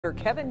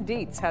Kevin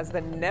Dietz has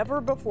the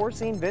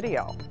never-before-seen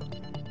video.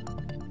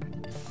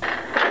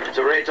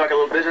 So ready to talk a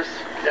little business?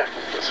 Yeah,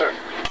 yes, sir.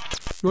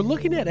 You're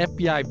looking at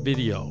FBI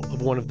video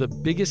of one of the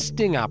biggest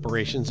sting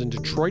operations in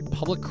Detroit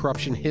public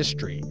corruption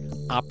history,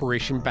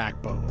 Operation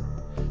Backbone.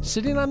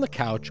 Sitting on the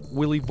couch,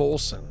 Willie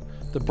Volson,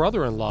 the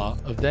brother-in-law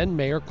of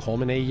then-Mayor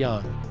Coleman A.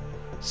 Young.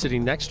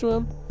 Sitting next to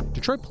him,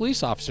 Detroit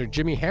police officer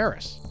Jimmy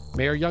Harris,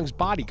 Mayor Young's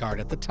bodyguard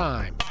at the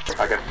time.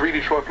 I got 3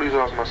 Detroit police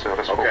officers myself.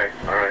 That's Okay,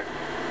 all right.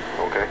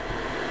 Okay.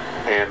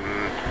 And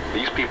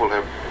these people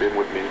have been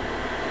with me.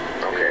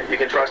 Okay, you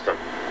can trust them.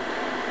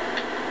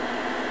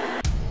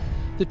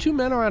 The two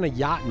men are on a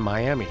yacht in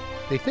Miami.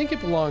 They think it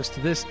belongs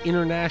to this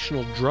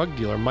international drug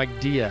dealer,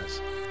 Mike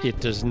Diaz. It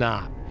does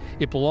not.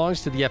 It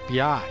belongs to the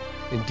FBI,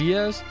 and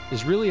Diaz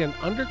is really an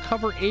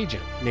undercover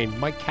agent named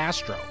Mike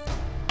Castro.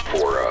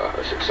 For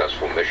a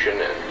successful mission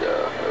and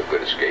a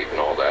good escape and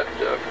all that,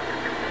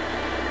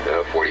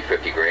 40,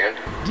 50 grand.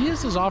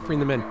 Diaz is offering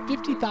the men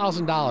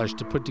 $50,000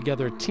 to put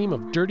together a team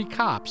of dirty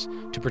cops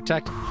to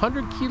protect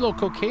 100-kilo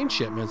cocaine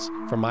shipments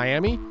from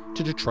Miami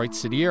to Detroit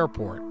City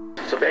Airport.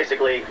 So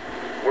basically,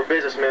 we're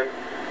businessmen.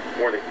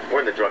 We're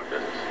in the drug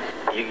business.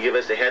 You can give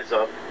us a heads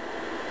up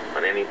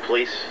on any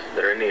police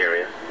that are in the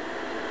area.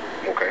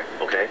 Okay.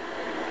 Okay.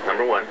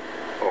 Number one.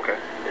 Okay.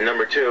 And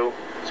number two,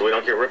 so we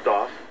don't get ripped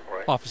off.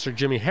 Right. Officer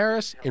Jimmy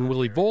Harris and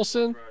Willie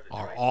Volson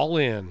are all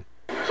in.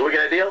 So we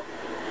got a deal?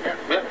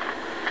 Yeah.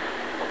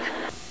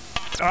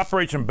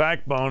 Operation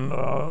Backbone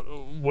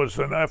was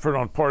an effort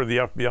on part of the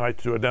FBI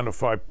to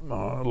identify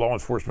law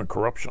enforcement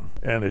corruption.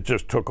 And it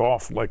just took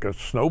off like a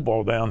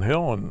snowball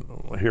downhill.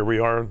 And here we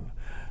are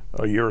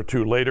a year or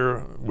two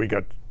later. We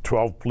got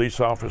 12 police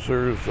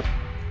officers.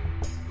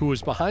 Who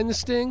was behind the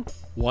sting?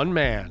 One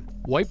man,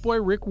 white boy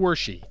Rick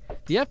Wershe.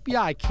 The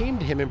FBI came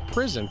to him in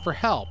prison for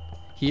help.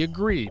 He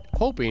agreed,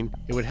 hoping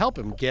it would help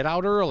him get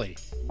out early.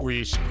 Were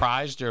you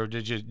surprised, or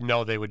did you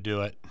know they would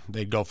do it?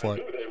 They'd go for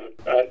it?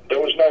 There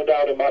was no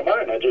doubt in my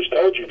mind. I just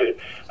told you that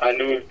I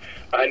knew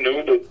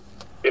that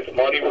if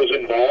money was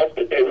involved,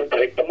 that they would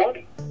take the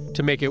money.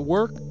 To make it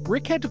work,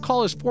 Rick had to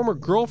call his former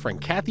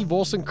girlfriend, Kathy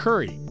Volson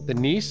Curry, the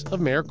niece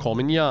of Mayor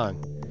Coleman Young.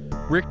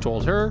 Rick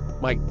told her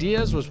Mike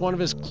Diaz was one of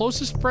his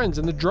closest friends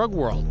in the drug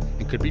world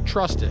and could be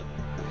trusted.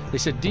 They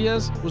said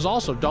Diaz was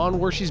also Dawn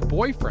Wershe's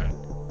boyfriend.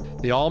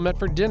 They all met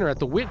for dinner at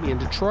the Whitney in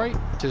Detroit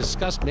to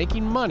discuss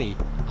making money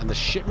on the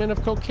shipment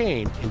of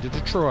cocaine into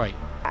Detroit.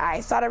 I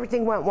thought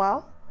everything went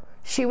well.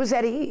 She was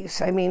at ease.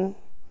 I mean,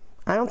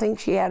 I don't think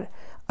she had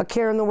a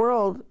care in the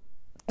world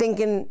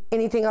thinking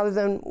anything other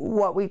than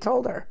what we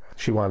told her.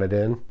 She wanted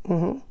in?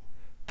 Mm-hmm.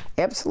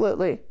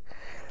 Absolutely.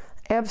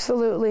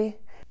 Absolutely.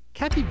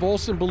 Kathy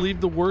Volson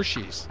believed the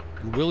Wershes,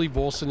 and Willie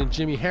Volson and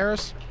Jimmy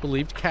Harris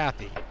believed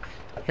Kathy.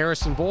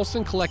 Harris and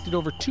Volson collected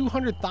over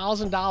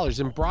 $200,000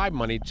 in bribe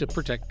money to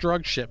protect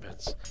drug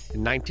shipments.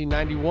 In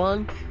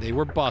 1991, they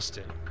were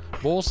busted.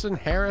 Volson,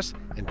 Harris,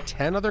 and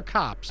 10 other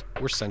cops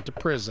were sent to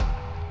prison.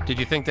 Did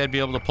you think they'd be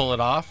able to pull it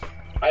off?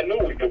 I knew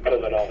we could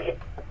pull it off.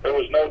 There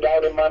was no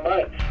doubt in my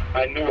mind.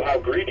 I knew how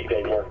greedy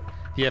they were.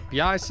 The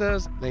FBI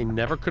says they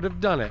never could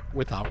have done it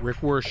without Rick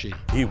Wershe.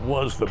 He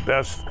was the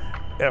best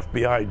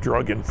FBI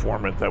drug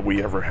informant that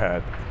we ever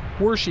had.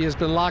 Wershe has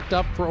been locked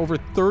up for over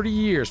 30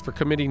 years for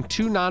committing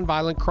 2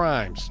 nonviolent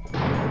crimes.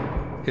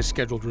 His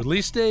scheduled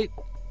release date,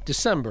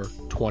 December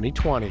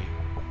 2020.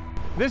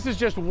 This is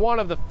just one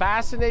of the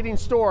fascinating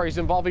stories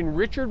involving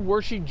Richard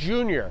Wershe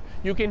Jr.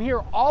 You can hear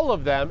all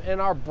of them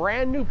in our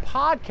brand new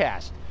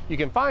podcast. You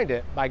can find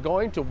it by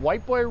going to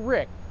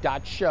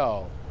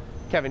whiteboyrick.show.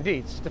 Kevin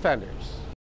Dietz, Defenders.